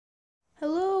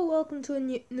welcome to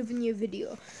another new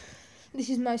video. This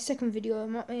is my second video.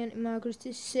 I'm at my Auntie Margaret's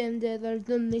the same day that I've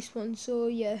done this one, so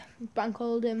yeah, bank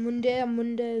holiday Monday, and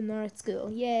Monday I'm not at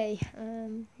school, yay.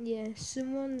 Yeah,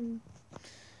 someone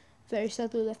very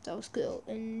sadly left our school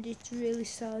and it's really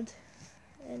sad,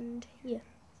 and yeah.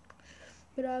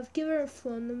 But I've given her a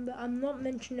phone number. I'm not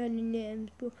mentioning any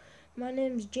names, but my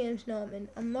name's James Norman.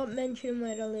 I'm not mentioning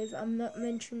where I live. I'm not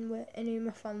mentioning where any of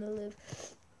my family live.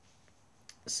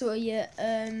 So yeah,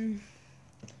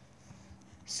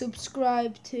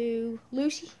 subscribe to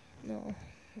Lucy. No.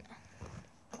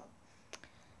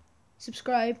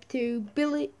 Subscribe to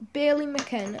Bailey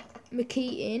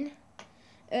McKeaton,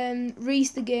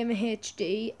 Reese the Gamer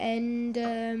HD, and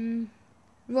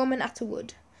Roman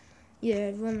Atterwood.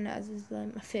 Yeah, Roman Atterwood is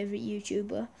like my favourite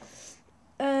YouTuber.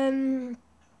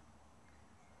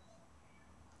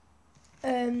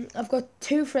 I've got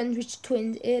two friends which are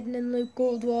twins, Aiden and Luke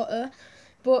Goldwater,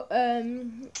 but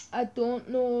I don't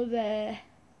know their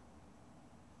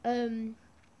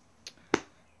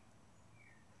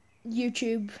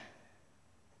YouTube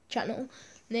channel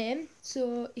name,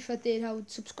 so if I did I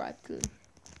would subscribe to them.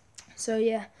 So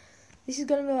yeah, this is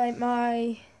gonna be like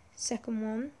my second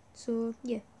one, so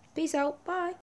yeah, peace out, bye.